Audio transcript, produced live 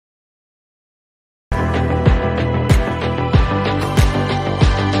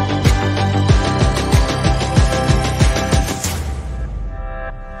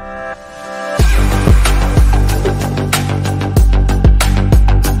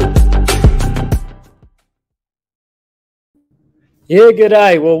Yeah, good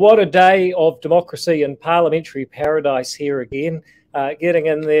day. Well, what a day of democracy and parliamentary paradise here again. Getting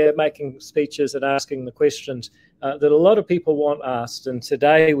in there, making speeches and asking the questions that a lot of people want asked. And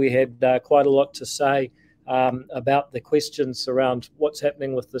today we had quite a lot to say about the questions around what's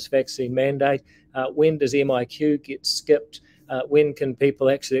happening with this vaccine mandate. When does MIQ get skipped? When can people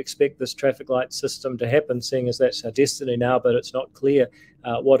actually expect this traffic light system to happen, seeing as that's our destiny now, but it's not clear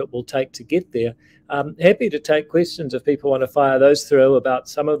what it will take to get there. Happy to take questions if people want to fire those through about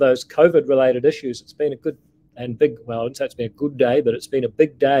some of those COVID-related issues. It's been a good and big, well, I wouldn't say it's been a good day, but it's been a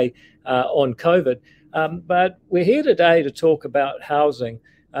big day on COVID. But we're here today to talk about housing,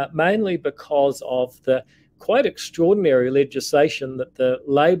 mainly because of the quite extraordinary legislation that the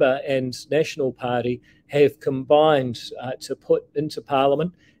Labour and National Party have combined to put into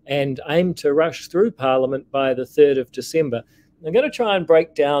Parliament and aim to rush through Parliament by the 3rd of December. I'm going to try and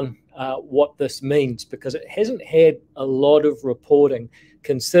break down what this means, because it hasn't had a lot of reporting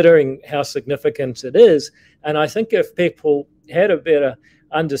considering how significant it is. And I think if people had a better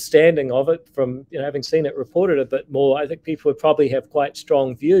understanding of it from having seen it reported a bit more, I think people would probably have quite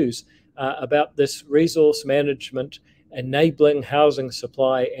strong views about this resource management enabling housing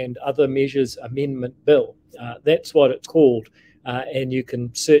supply and other measures amendment bill. That's what it's called, and you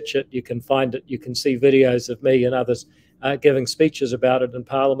can search it, you can find it, you can see videos of me and others giving speeches about it in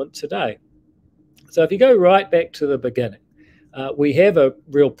Parliament today. So if you go right back to the beginning, we have a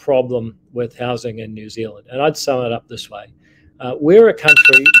real problem with housing in New Zealand, and I'd sum it up this way. We're a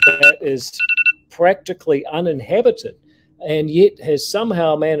country that is practically uninhabited and yet has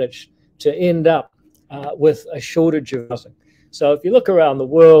somehow managed to end up with a shortage of housing. So if you look around the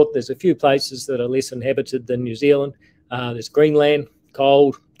world, there's a few places that are less inhabited than New Zealand. There's Greenland,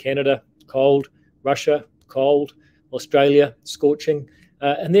 cold; Canada, cold; Russia, cold; Australia, scorching.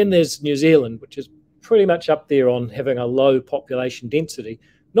 And then there's New Zealand, which is pretty much up there on having a low population density.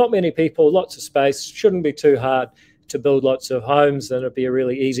 Not many people, lots of space, shouldn't be too hard to build lots of homes, and it'd be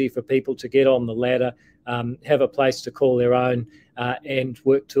really easy for people to get on the ladder, have a place to call their own, and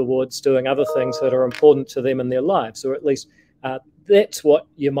work towards doing other things that are important to them in their lives, or at least that's what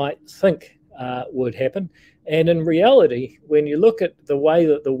you might think would happen. And in reality, when you look at the way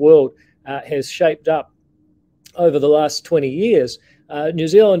that the world has shaped up over the last 20 years, New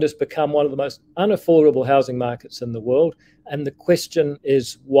Zealand has become one of the most unaffordable housing markets in the world. And the question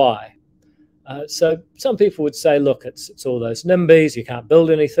is why? So some people would say, look, it's all those NIMBYs, you can't build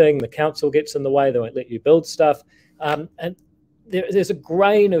anything, the council gets in the way, they won't let you build stuff. And there's a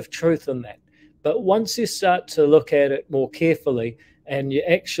grain of truth in that. But once you start to look at it more carefully and you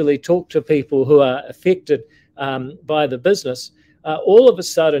actually talk to people who are affected by the business, all of a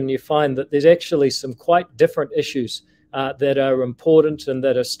sudden you find that there's actually some quite different issues that are important and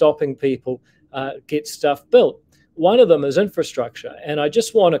that are stopping people get stuff built. One of them is infrastructure. And I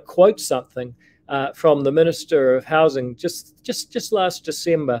just want to quote something from the Minister of Housing just last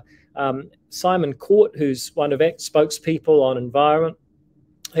December, Simon Court, who's one of ACT's spokespeople on environment.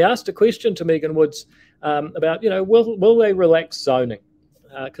 He asked a question to Megan Woods about, will they relax zoning?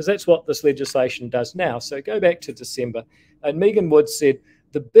 Because that's what this legislation does now. So go back to December, and Megan Woods said,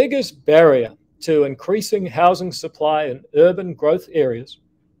 the biggest barrier to increasing housing supply in urban growth areas,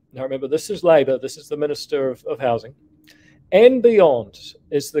 now remember, this is Labour, this is the Minister of Housing, and beyond,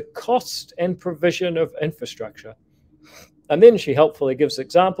 is the cost and provision of infrastructure. And then she helpfully gives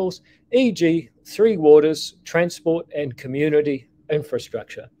examples, e.g. three waters, transport and community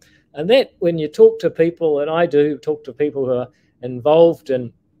infrastructure. And that, when you talk to people, and I do talk to people who are involved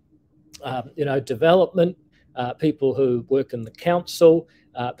in development, people who work in the council,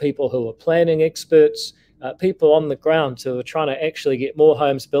 people who are planning experts, people on the ground who are trying to actually get more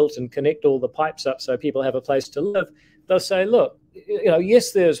homes built and connect all the pipes up so people have a place to live, they'll say, look,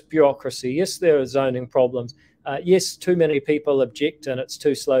 yes, there's bureaucracy, yes, there are zoning problems, yes, too many people object and it's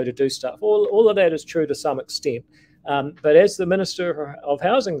too slow to do stuff. All of that is true to some extent. But as the Minister of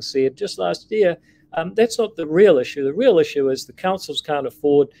Housing said just last year, that's not the real issue. The real issue is the councils can't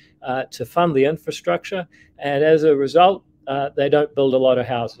afford to fund the infrastructure, and as a result, they don't build a lot of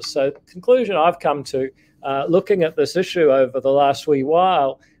houses. So the conclusion I've come to, looking at this issue over the last wee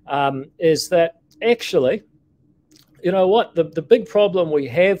while, is that actually, you know what, the big problem we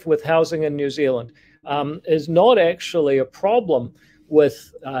have with housing in New Zealand is not actually a problem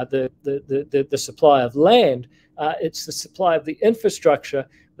with the supply of land. It's the supply of the infrastructure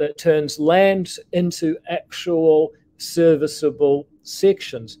that turns land into actual serviceable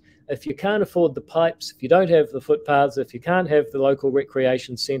sections. If you can't afford the pipes, if you don't have the footpaths, if you can't have the local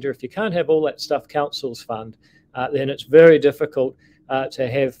recreation centre, if you can't have all that stuff councils fund, then it's very difficult to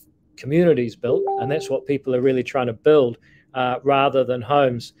have communities built. And that's what people are really trying to build rather than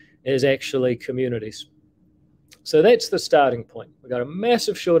homes is actually communities. So that's the starting point. We've got a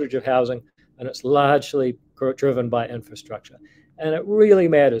massive shortage of housing, and it's largely driven by infrastructure. And it really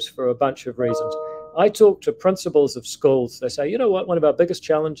matters for a bunch of reasons. I talk to principals of schools. They say, you know what, one of our biggest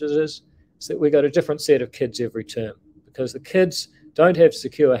challenges is that we've got a different set of kids every term, because the kids don't have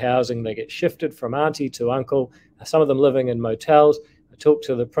secure housing. They get shifted from auntie to uncle, some of them living in motels. I talked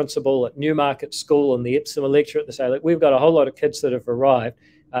to the principal at Newmarket School and the Epsom electorate. They say, look, we've got a whole lot of kids that have arrived,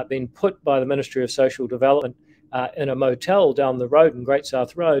 been put by the Ministry of Social Development in a motel down the road in Great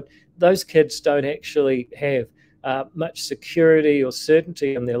South Road. Those kids don't actually have much security or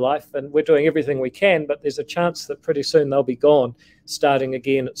certainty in their life, and we're doing everything we can, but there's a chance that pretty soon they'll be gone, starting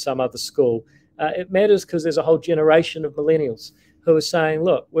again at some other school. It matters because there's a whole generation of millennials who are saying,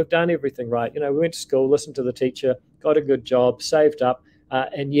 look, we've done everything right. We went to school, listened to the teacher, got a good job, saved up,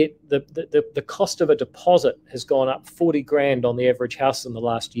 and yet the cost of a deposit has gone up 40 grand on the average house in the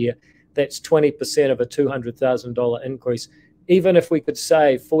last year. That's 20% of a $200,000 increase. Even if we could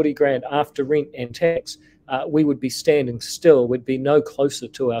save 40 grand after rent and tax, we would be standing still. We'd be no closer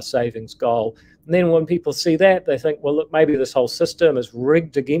to our savings goal. And then when people see that, they think, well, look, maybe this whole system is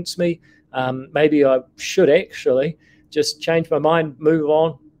rigged against me. Maybe I should actually just change my mind, move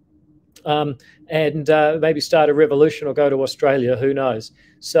on, and maybe start a revolution or go to Australia, who knows.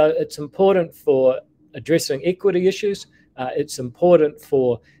 So it's important for addressing equity issues. It's important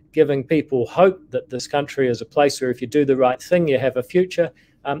for giving people hope that this country is a place where if you do the right thing, you have a future.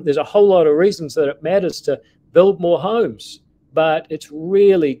 There's a whole lot of reasons that it matters to build more homes, but it's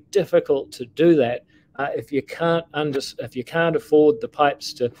really difficult to do that if you can't afford the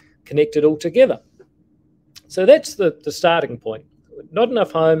pipes to connect it all together. So that's the starting point. Not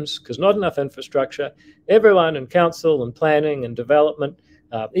enough homes because not enough infrastructure. Everyone in council and planning and development,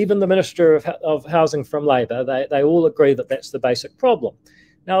 even the Minister of Housing from Labor, they all agree that that's the basic problem.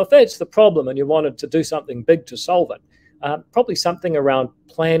 Now, if that's the problem and you wanted to do something big to solve it, probably something around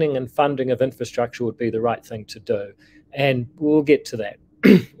planning and funding of infrastructure would be the right thing to do. And we'll get to that.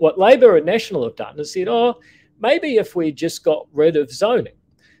 What Labor and National have done is said, oh, maybe if we just got rid of zoning,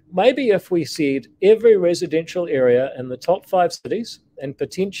 maybe if we said every residential area in the top 5 cities and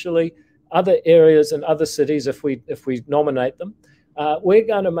potentially other areas in other cities, if we nominate them, we're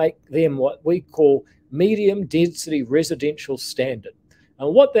going to make them what we call medium density residential standard.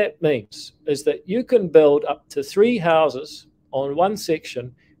 And what that means is that you can build up to 3 houses on one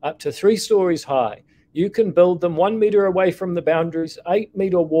section, up to 3 stories high. You can build them 1 meter away from the boundaries,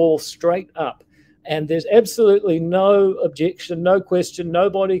 8-meter wall straight up. And there's absolutely no objection, no question.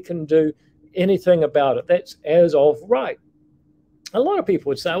 Nobody can do anything about it. That's as of right. A lot of people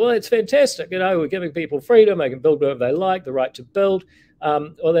would say, well, it's fantastic. We're giving people freedom. They can build whatever they like, the right to build.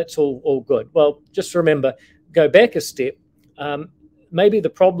 Well, that's all good. Well, just remember, go back a step. Maybe the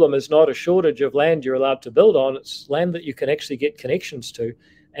problem is not a shortage of land you're allowed to build on. It's land that you can actually get connections to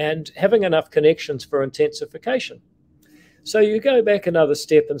and having enough connections for intensification. So you go back another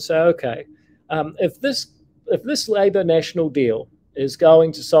step and say, okay, if this Labor National deal is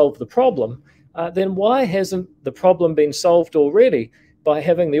going to solve the problem, then why hasn't the problem been solved already by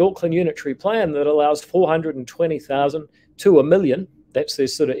having the Auckland Unitary Plan that allows 420,000 to 1 million, that's their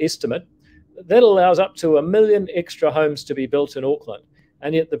sort of estimate, that allows up to 1 million extra homes to be built in Auckland,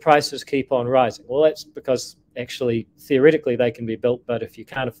 and yet the prices keep on rising. Well, that's because actually, theoretically, they can be built, but if you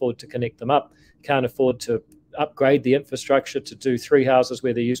can't afford to connect them up, can't afford to upgrade the infrastructure to do 3 houses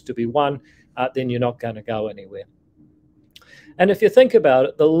where there used to be 1, then you're not going to go anywhere. And if you think about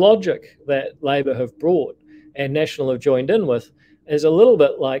it, the logic that Labor have brought and National have joined in with is a little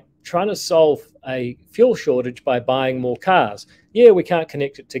bit like trying to solve a fuel shortage by buying more cars. Yeah, we can't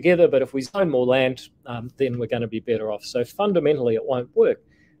connect it together, but if we zone more land, then we're going to be better off. So fundamentally, it won't work.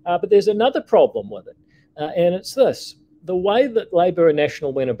 But there's another problem with it, and it's this. The way that Labor and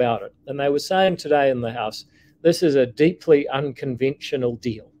National went about it, and they were saying today in the House, this is a deeply unconventional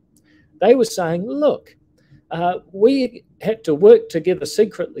deal. They were saying, look, we had to work together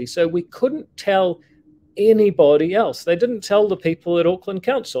secretly, so we couldn't tell anybody else. They didn't tell the people at Auckland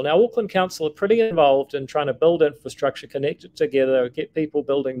Council. Now, Auckland Council are pretty involved in trying to build infrastructure, connect it together, get people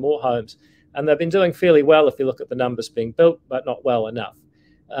building more homes. And they've been doing fairly well if you look at the numbers being built, but not well enough.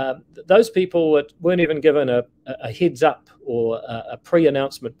 Those people weren't even given a heads up or a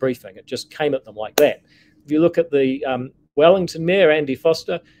pre-announcement briefing. It just came at them like that. If you look at the Wellington Mayor, Andy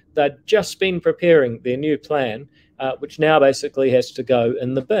Foster, they'd just been preparing their new plan, which now basically has to go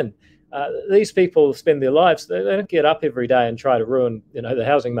in the bin. These people spend their lives, they don't get up every day and try to ruin the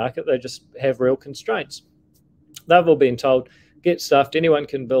housing market. They just have real constraints. They've all been told, get stuffed, anyone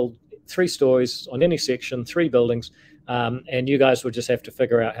can build 3 stories on any section, 3 buildings, and you guys will just have to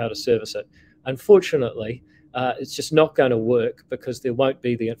figure out how to service it. Unfortunately, it's just not going to work because there won't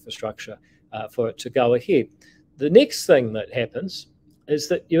be the infrastructure for it to go ahead. The next thing that happens is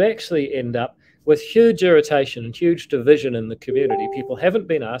that you actually end up with huge irritation and huge division in the community. People haven't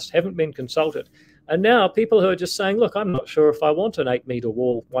been asked, haven't been consulted. And now people who are just saying, look, I'm not sure if I want an 8-metre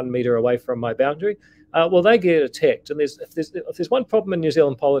wall 1 metre away from my boundary, well, they get attacked. And if there's one problem in New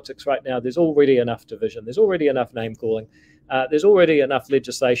Zealand politics right now, there's already enough division. There's already enough name calling. There's already enough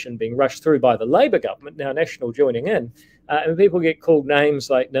legislation being rushed through by the Labour government, now National joining in. And people get called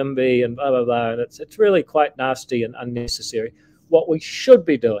names like NIMBY and blah, blah, blah. And it's really quite nasty and unnecessary. What we should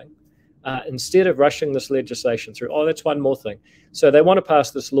be doing, instead of rushing this legislation through, oh, that's one more thing. So they want to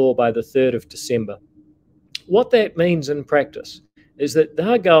pass this law by the 3rd of December. What that means in practice is that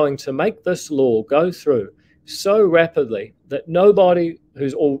they're going to make this law go through so rapidly that nobody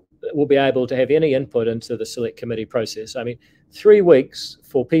will be able to have any input into the select committee process. I mean, 3 weeks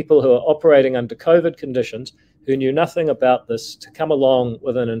for people who are operating under COVID conditions, who knew nothing about this, to come along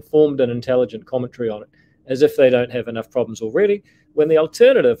with an informed and intelligent commentary on it, as if they don't have enough problems already, when the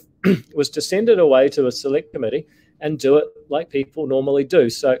alternative was to send it away to a select committee and do it like people normally do.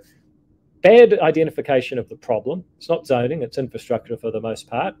 So bad identification of the problem. It's not zoning, it's infrastructure for the most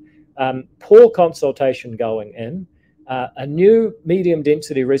part. Poor consultation going in. A new medium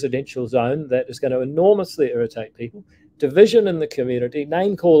density residential zone that is going to enormously irritate people. Division in the community,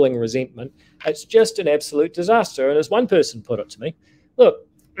 name calling, resentment. It's just an absolute disaster. And as one person put it to me, look,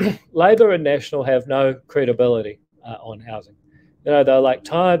 Labour and National have no credibility on housing. You know, they're like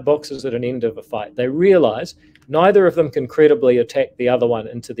tired boxers at an end of a fight. They realise neither of them can credibly attack the other one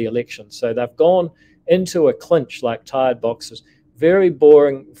into the election. So they've gone into a clinch like tired boxers. Very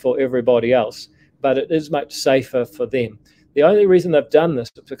boring for everybody else, but it is much safer for them. The only reason they've done this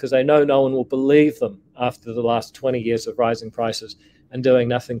is because they know no one will believe them after the last 20 years of rising prices and doing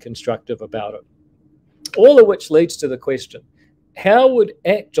nothing constructive about it. All of which leads to the question, how would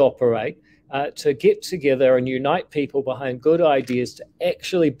ACT operate to get together and unite people behind good ideas to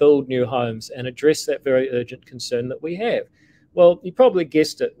actually build new homes and address that very urgent concern that we have? Well, you probably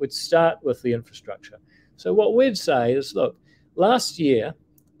guessed it, we'd start with the infrastructure. So what we'd say is, look, last year,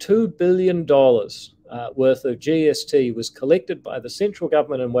 $2 billion worth of GST was collected by the central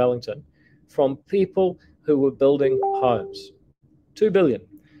government in Wellington from people who were building homes. $2 billion.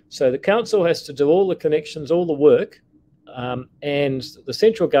 So the council has to do all the connections, all the work, and the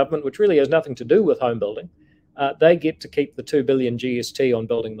central government, which really has nothing to do with home building, they get to keep the $2 billion GST on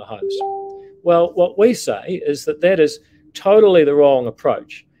building the homes. Well, what we say is that that is totally the wrong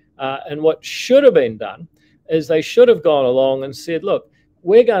approach. And what should have been done is they should have gone along and said, look,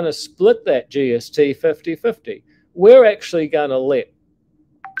 we're going to split that GST 50-50. We're actually going to let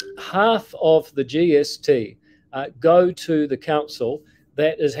half of the GST go to the council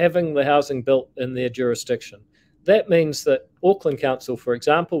that is having the housing built in their jurisdiction. That means that Auckland Council, for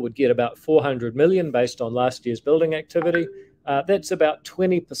example, would get about 400 million based on last year's building activity. That's about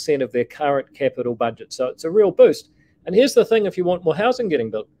 20% of their current capital budget. So it's a real boost. And here's the thing, if you want more housing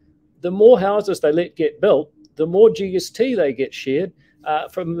getting built, the more houses they let get built, the more GST they get shared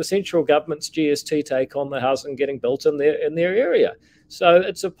from the central government's GST take on the housing getting built in their area. So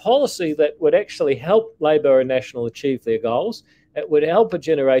it's a policy that would actually help Labour and National achieve their goals. It would help a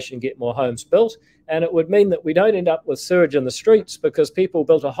generation get more homes built, and it would mean that we don't end up with sewage in the streets because people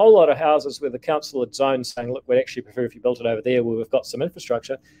built a whole lot of houses where the council had zoned saying, look, we'd actually prefer if you built it over there where we've got some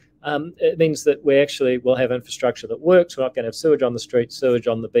infrastructure. It means that we actually will have infrastructure that works. We're not going to have sewage on the streets, sewage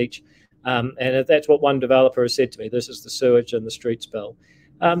on the beach. And that's what one developer has said to me. This is the sewage and the streets bill.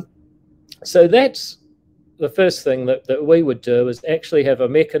 So that's the first thing that we would do, is actually have a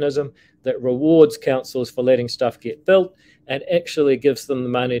mechanism that rewards councils for letting stuff get built and actually gives them the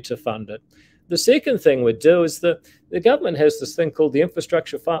money to fund it. The second thing we'd do is the government has this thing called the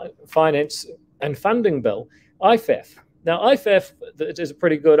Infrastructure Finance and Funding Bill, IFAF. Now, IFAF is a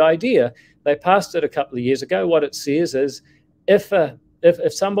pretty good idea. They passed it a couple of years ago. What it says is if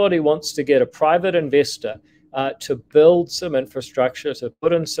somebody wants to get a private investor to build some infrastructure, to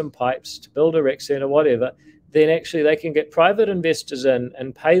put in some pipes, to build a rec centre, whatever, then actually they can get private investors in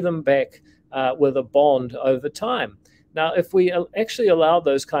and pay them back with a bond over time. Now, if we actually allow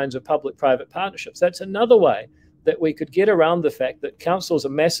those kinds of public-private partnerships, that's another way that we could get around the fact that councils are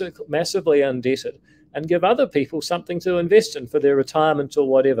massively indebted and give other people something to invest in for their retirement or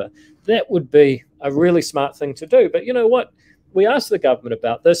whatever. That would be a really smart thing to do. But you know what? We asked the government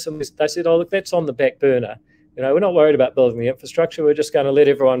about this, and they said, oh, look, that's on the back burner. You know, we're not worried about building the infrastructure. We're just going to let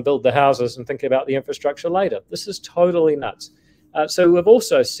everyone build the houses and think about the infrastructure later. This is totally nuts. So we've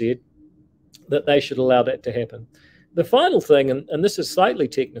also said that they should allow that to happen. The final thing, and this is slightly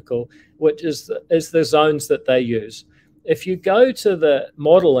technical, which is the zones that they use. If you go to the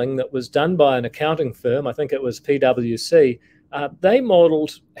modelling that was done by an accounting firm, I think it was PwC, they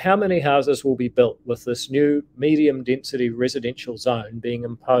modelled how many houses will be built with this new medium density residential zone being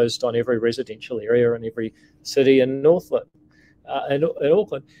imposed on every residential area in every city in Northland, in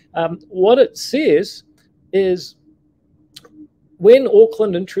Auckland. What it says is when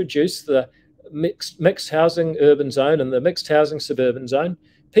Auckland introduced the mixed housing urban zone and the mixed housing suburban zone,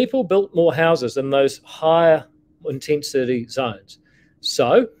 people built more houses in those higher intensity zones.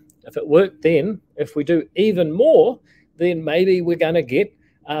 So if it worked then, if we do even more, then maybe we're going to get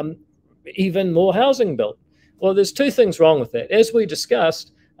even more housing built. Well, there's two things wrong with that. As we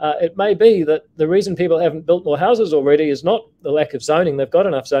discussed, it may be that the reason people haven't built more houses already is not the lack of zoning. They've got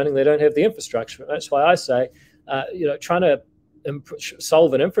enough zoning. They don't have the infrastructure. That's why I say, trying to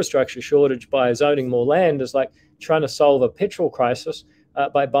solve an infrastructure shortage by zoning more land is like trying to solve a petrol crisis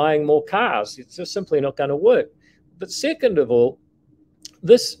by buying more cars. It's just simply not going to work. But second of all,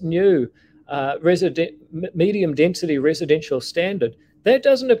 this new medium density residential standard, that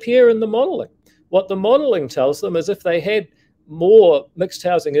doesn't appear in the modelling. What the modelling tells them is if they had more mixed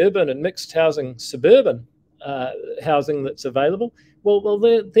housing urban and mixed housing suburban housing that's available, well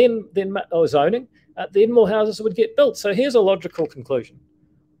then zoning, then more houses would get built. So here's a logical conclusion.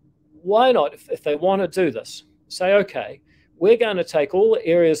 Why not, if they want to do this, say, okay, we're going to take all the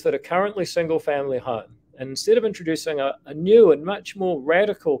areas that are currently single family home, and instead of introducing a new and much more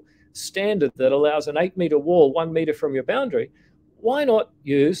radical standard that allows an 8-metre wall 1 metre from your boundary, why not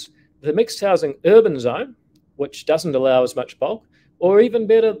use the mixed housing urban zone, which doesn't allow as much bulk, or even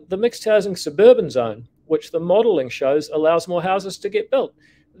better, the mixed housing suburban zone, which the modelling shows allows more houses to get built.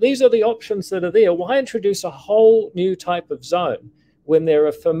 These are the options that are there. Why introduce a whole new type of zone when there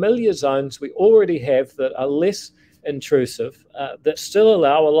are familiar zones we already have that are less intrusive, that still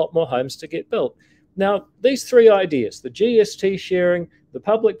allow a lot more homes to get built? Now, these three ideas, the GST sharing, the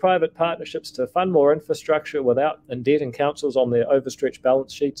public-private partnerships to fund more infrastructure without indebting councils on their overstretched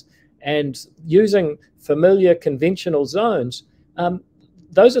balance sheets, and using familiar conventional zones,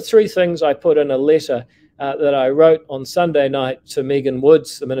 those are three things I put in a letter that I wrote on Sunday night to Megan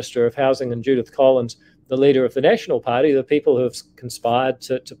Woods, the Minister of Housing, and Judith Collins, the leader of the National Party, the people who have conspired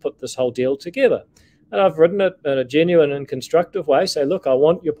to put this whole deal together. And I've written it in a genuine and constructive way, say, look, I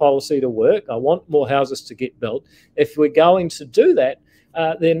want your policy to work. I want more houses to get built. If we're going to do that,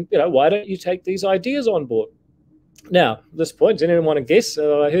 then why don't you take these ideas on board? Now, at this point, does anyone want to guess?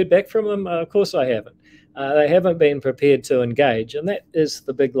 I heard back from them. Of course I haven't. They haven't been prepared to engage, and that is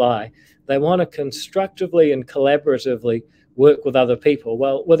the big lie. They want to constructively and collaboratively work with other people.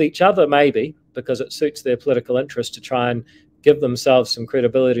 Well, with each other maybe, because it suits their political interest to try and give themselves some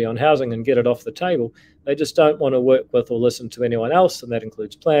credibility on housing and get it off the table. They just don't want to work with or listen to anyone else, and that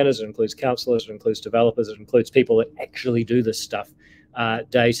includes planners, it includes councillors, it includes developers, it includes people that actually do this stuff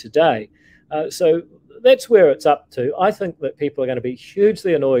day to day. So that's where it's up to. I think that people are going to be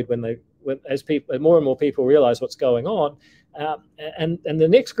hugely annoyed as more and more people realize what's going on. And the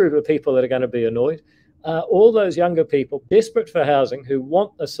next group of people that are going to be annoyed, all those younger people desperate for housing who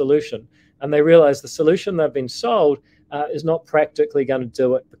want a solution, and they realize the solution they've been sold is not practically going to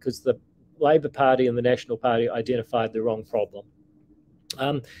do it because the Labour Party and the National Party identified the wrong problem.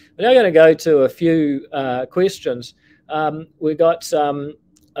 We're now going to go to a few questions. We got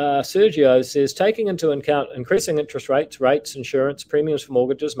Sergio says, taking into account increasing interest rates, insurance, premiums for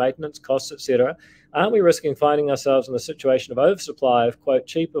mortgages, maintenance costs, etc., aren't we risking finding ourselves in the situation of oversupply of, quote,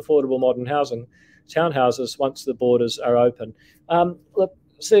 cheap, affordable modern housing, townhouses, once the borders are open? Look,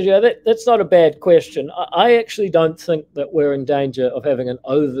 Sergio, that's not a bad question. I actually don't think that we're in danger of having an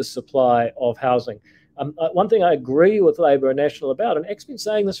oversupply of housing. One thing I agree with Labour and National about, and I've been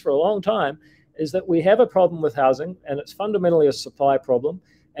saying this for a long time, is that we have a problem with housing, and it's fundamentally a supply problem,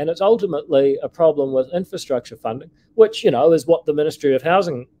 and it's ultimately a problem with infrastructure funding, which, is what the Minister of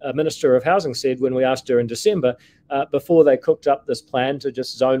Housing said when we asked her in December, before they cooked up this plan to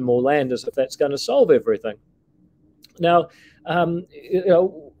just zone more land as if that's going to solve everything. Now,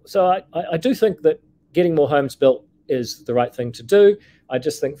 so I do think that getting more homes built is the right thing to do. I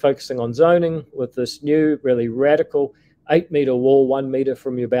just think focusing on zoning with this new, really radical 8-metre wall, 1 metre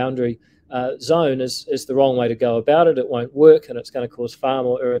from your boundary zone is the wrong way to go about it. It won't work, and it's going to cause far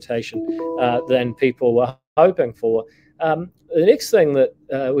more irritation than people were hoping for. The next thing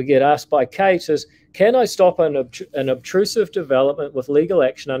that we get asked by Kate is, can I stop an obtrusive development with legal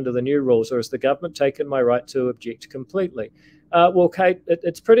action under the new rules, or has the government taken my right to object completely? Well, Kate,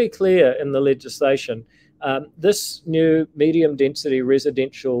 it's pretty clear in the legislation. This new medium density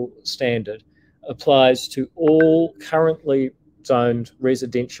residential standard applies to all currently zoned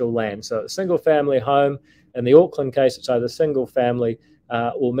residential land. So a single family home, in the Auckland case, it's either single family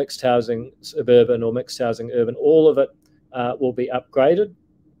or mixed housing suburban or mixed housing urban. All of it will be upgraded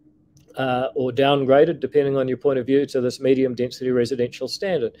or downgraded, depending on your point of view, to this medium density residential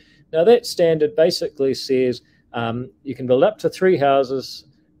standard. Now that standard basically says you can build up to 3 houses,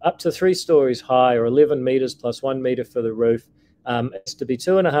 up to 3 stories high, or 11 metres plus 1 metre for the roof. It's to be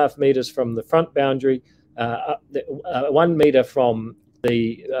 2.5 metres from the front boundary, 1 metre from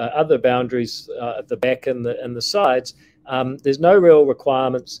the other boundaries at the back and the sides. There's no real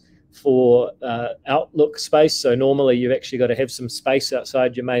requirements for outlook space. So normally you've actually got to have some space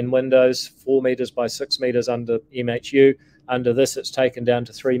outside your main windows, 4 metres by 6 metres under MHU. Under this, it's taken down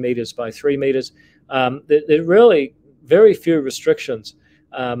to 3 metres by 3 metres. There are really very few restrictions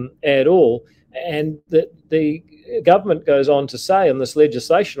at all. And the government goes on to say in this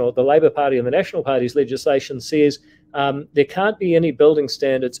legislation, or the Labour Party and the National Party's legislation says there can't be any building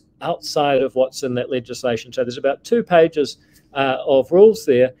standards outside of what's in that legislation. So there's about 2 pages of rules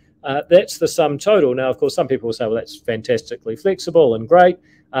there. That's the sum total. Now, of course, some people will say, well, that's fantastically flexible and great.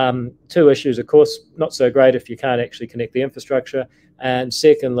 2 issues, of course, not so great if you can't actually connect the infrastructure. And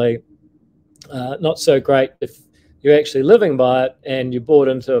secondly, not so great if you're actually living by it and you bought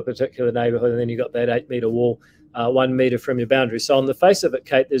into a particular neighbourhood and then you got that 8 metre wall 1 metre from your boundary. So on the face of it,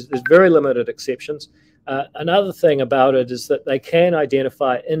 Kate, there's very limited exceptions. Another thing about it is that they can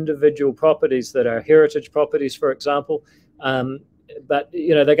identify individual properties that are heritage properties, for example, but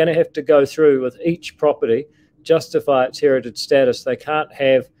they're going to have to go through with each property, justify its heritage status. They can't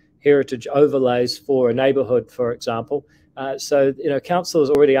have heritage overlays for a neighbourhood, for example. So council is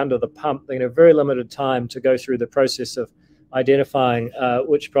already under the pump. They have very limited time to go through the process of identifying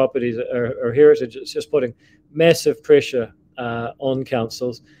which properties are heritage. It's just putting massive pressure on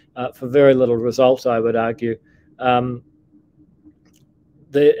councils for very little result, I would argue.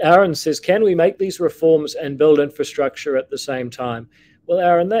 Aaron says, can we make these reforms and build infrastructure at the same time? Well,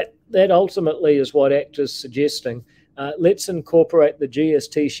 Aaron, that ultimately is what ACT is suggesting. Let's incorporate the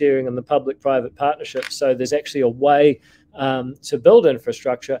GST sharing and the public-private partnership so there's actually a way to build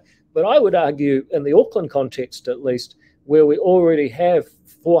infrastructure. But I would argue, in the Auckland context at least, where we already have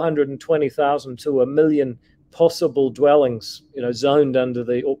 420,000 to 1 million possible dwellings, zoned under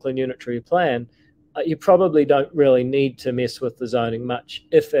the Auckland Unitary Plan, you probably don't really need to mess with the zoning much,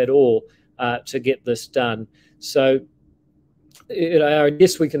 if at all, to get this done. So,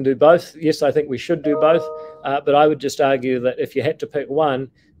 yes, we can do both. Yes, I think we should do both. But I would just argue that if you had to pick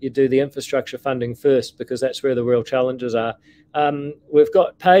one, you'd do the infrastructure funding first, because that's where the real challenges are. We've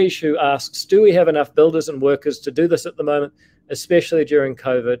got Paige who asks, do we have enough builders and workers to do this at the moment, especially during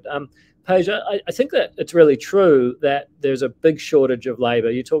COVID? Paige, I think that it's really true that there's a big shortage of labour.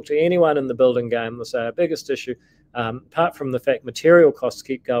 You talk to anyone in the building game, they'll say our biggest issue, apart from the fact material costs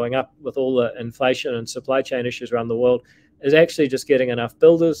keep going up with all the inflation and supply chain issues around the world, is actually just getting enough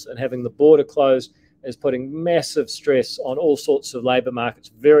builders, and having the border closed is putting massive stress on all sorts of labour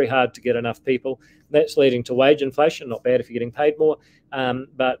markets. Very hard to get enough people. That's leading to wage inflation. Not bad if you're getting paid more,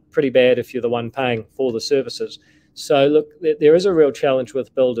 but pretty bad if you're the one paying for the services. So look, there is a real challenge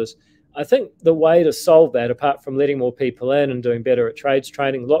with builders. I think the way to solve that, apart from letting more people in and doing better at trades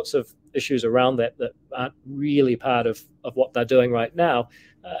training, lots of issues around that aren't really part of what they're doing right now,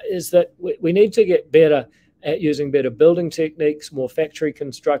 is that we need to get better at using better building techniques, more factory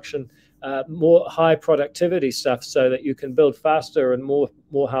construction, more high productivity stuff, so that you can build faster and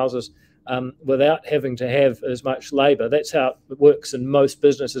more houses without having to have as much labor. That's how it works in most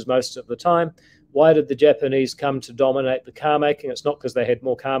businesses most of the time. Why did the Japanese come to dominate the car making? It's not because they had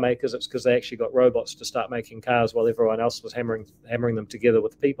more car makers, it's because they actually got robots to start making cars while everyone else was hammering them together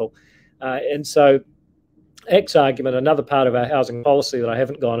with people. And so ACT's argument, another part of our housing policy that I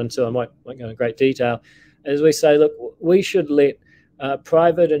haven't gone into, I won't go into great detail, is we say, look, we should let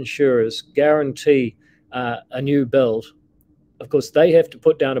private insurers guarantee a new build. Of course, they have to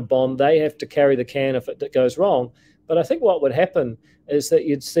put down a bond, they have to carry the can if it goes wrong. But I think what would happen is that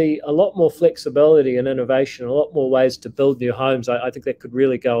you'd see a lot more flexibility and innovation, a lot more ways to build new homes. I think that could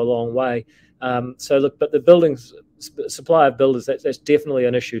really go a long way. So look, but the buildings, supply of builders, that's definitely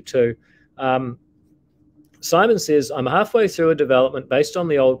an issue too. Simon says, I'm halfway through a development based on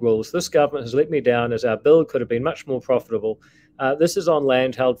the old rules. This government has let me down, as our build could have been much more profitable. This is on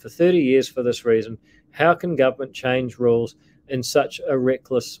land held for 30 years for this reason. How can government change rules in such a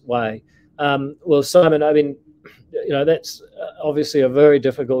reckless way? Well, Simon, I mean, that's obviously a very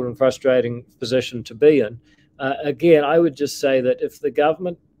difficult and frustrating position to be in. Again, I would just say that if the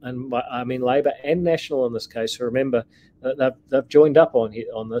government and I mean Labor and National in this case, who remember that they've joined up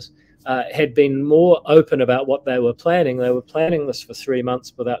on this, had been more open about what they were planning. They were planning this for 3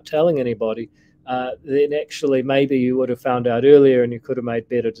 months without telling anybody. Then actually maybe you would have found out earlier and you could have made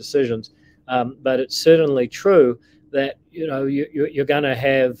better decisions. But it's certainly true that you're going to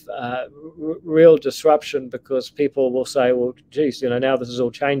have real disruption, because people will say, well, geez, now this is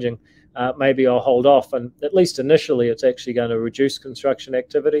all changing. Maybe I'll hold off. And at least initially, it's actually going to reduce construction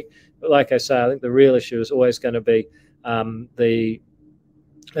activity. But like I say, I think the real issue is always going to be the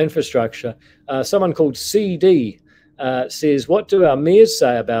infrastructure. Someone called CD says, what do our mayors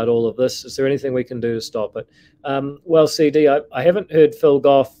say about all of this? Is there anything we can do to stop it? Well, CD, I haven't heard Phil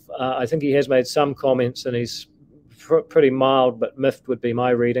Goff. I think he has made some comments, and he's pretty mild but miffed would be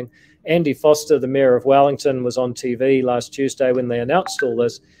my reading. Andy Foster, the Mayor of Wellington, was on TV last Tuesday when they announced all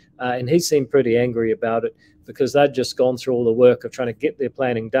this, and he seemed pretty angry about it, because they'd just gone through all the work of trying to get their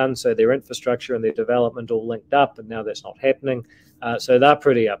planning done, so their infrastructure and their development all linked up, and now that's not happening. So they're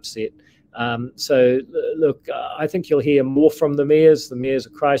pretty upset. So look, I think you'll hear more from the mayors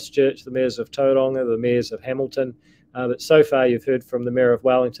of Christchurch, the mayors of Tauranga, the mayors of Hamilton. But so far you've heard from the Mayor of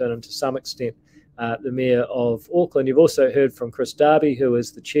Wellington, and to some extent the Mayor of Auckland. You've also heard from Chris Darby, who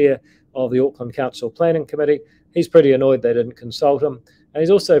is the chair of the Auckland Council Planning Committee. He's pretty annoyed they didn't consult him. And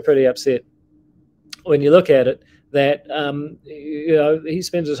he's also pretty upset, when you look at it, that he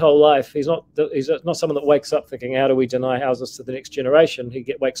spends his whole life, he's not someone that wakes up thinking, how do we deny houses to the next generation? He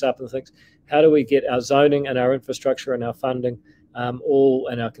wakes up and thinks, how do we get our zoning and our infrastructure and our funding and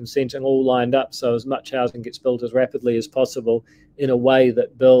our consenting all lined up, so as much housing gets built as rapidly as possible in a way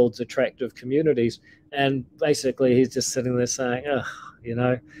that builds attractive communities. And basically he's just sitting there saying,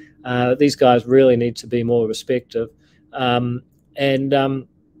 these guys really need to be more respectful. Then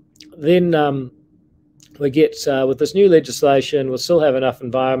we get, with this new legislation, we'll still have enough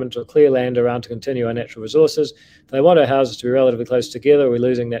environmental clear land around to continue our natural resources. They want our houses to be relatively close together. We're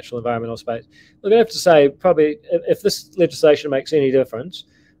losing natural environmental space. We're going to have to say, probably, if this legislation makes any difference,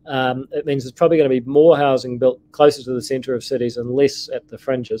 it means there's probably going to be more housing built closer to the centre of cities and less at the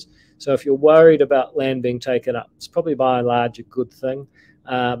fringes. So if you're worried about land being taken up, it's probably by and large a good thing.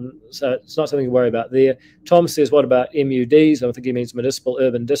 So it's not something to worry about there. Tom says, what about MUDs? I think he means municipal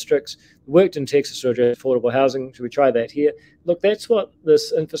urban districts. Worked in Texas to address affordable housing. Should we try that here? Look, that's what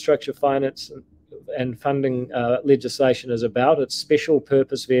this infrastructure finance and funding legislation is about. It's special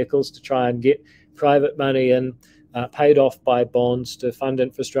purpose vehicles to try and get private money in, paid off by bonds to fund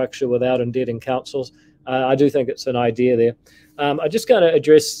infrastructure without indebting councils. I do think it's an idea there. I'm just going to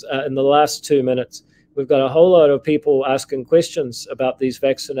address in the last 2 minutes, we've got a whole lot of people asking questions about these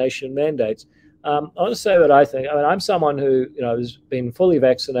vaccination mandates. I want to say what I think. I mean, I'm someone who has been fully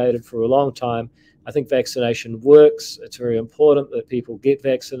vaccinated for a long time. I think vaccination works. It's very important that people get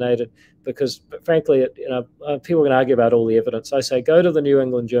vaccinated, because, frankly, people can argue about all the evidence. I say go to the New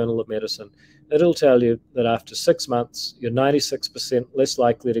England Journal of Medicine. It'll tell you that after 6 months, you're 96% less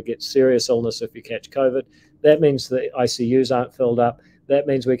likely to get serious illness if you catch COVID. That means the ICUs aren't filled up. That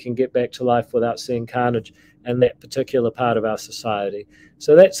means we can get back to life without seeing carnage in that particular part of our society.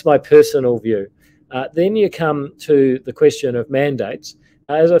 So that's my personal view. Then you come to the question of mandates.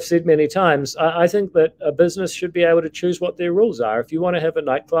 As I've said many times, I think that a business should be able to choose what their rules are. If you want to have a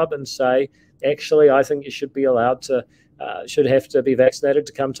nightclub and say, actually, I think you should be allowed to, should have to be vaccinated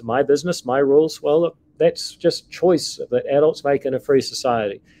to come to my business, my rules, well, look, that's just choice that adults make in a free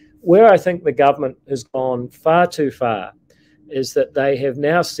society. Where I think the government has gone far too far is that they have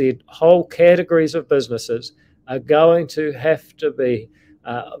now said whole categories of businesses are going to have to be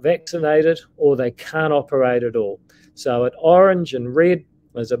vaccinated or they can't operate at all. So at orange and red,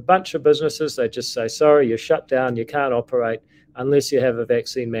 there's a bunch of businesses, they just say, sorry, you're shut down, you can't operate unless you have a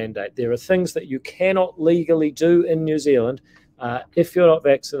vaccine mandate. There are things that you cannot legally do in New Zealand if you're not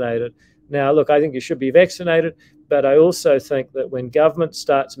vaccinated. Now, look, I think you should be vaccinated, but I also think that when government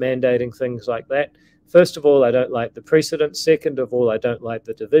starts mandating things like that, first of all, I don't like the precedent. Second of all, I don't like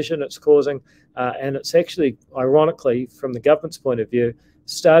the division it's causing. And it's actually, ironically, from the government's point of view,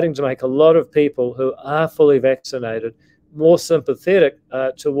 starting to make a lot of people who are fully vaccinated more sympathetic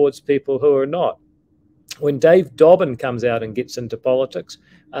towards people who are not. When Dave Dobbin comes out and gets into politics,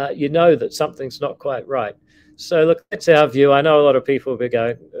 you know that something's not quite right. So look, that's our view. I know a lot of people will be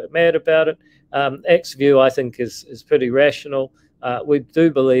going mad about it. ACT's view, I think, is pretty rational. We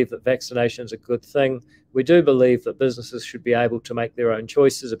do believe that vaccination is a good thing. We do believe that businesses should be able to make their own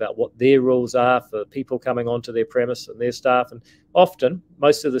choices about what their rules are for people coming onto their premise and their staff. And often,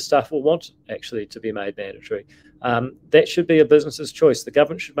 most of the staff will want actually to be made mandatory. That should be a business's choice. The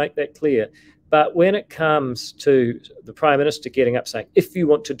government should make that clear. But when it comes to the Prime Minister getting up saying, if you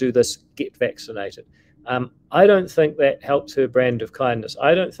want to do this, get vaccinated, I don't think that helps her brand of kindness.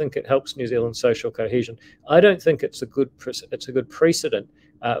 I don't think it helps New Zealand's social cohesion. I don't think it's a good precedent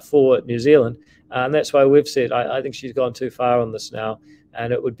for New Zealand. And that's why we've said, I think she's gone too far on this now.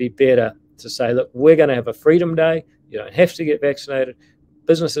 And it would be better to say, look, we're going to have a Freedom Day. You don't have to get vaccinated.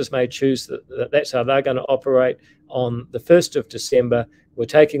 Businesses may choose that's how they're going to operate. On the 1st of December, we're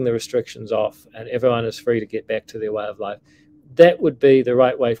taking the restrictions off and everyone is free to get back to their way of life. That would be the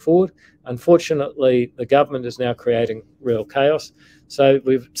right way forward. Unfortunately, the government is now creating real chaos. So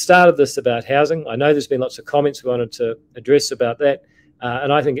we've started this about housing. I know there's been lots of comments we wanted to address about that.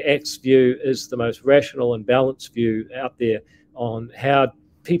 And I think ACT's view is the most rational and balanced view out there on how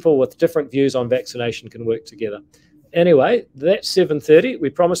people with different views on vaccination can work together. Anyway, that's 7:30. We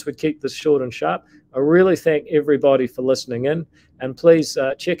promised we'd keep this short and sharp. I really thank everybody for listening in. And please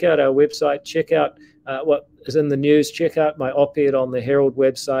check out our website, check out what is in the news, check out my op-ed on the Herald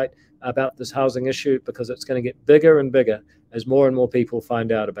website about this housing issue, because it's going to get bigger and bigger as more and more people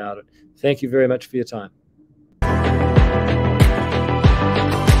find out about it. Thank you very much for your time.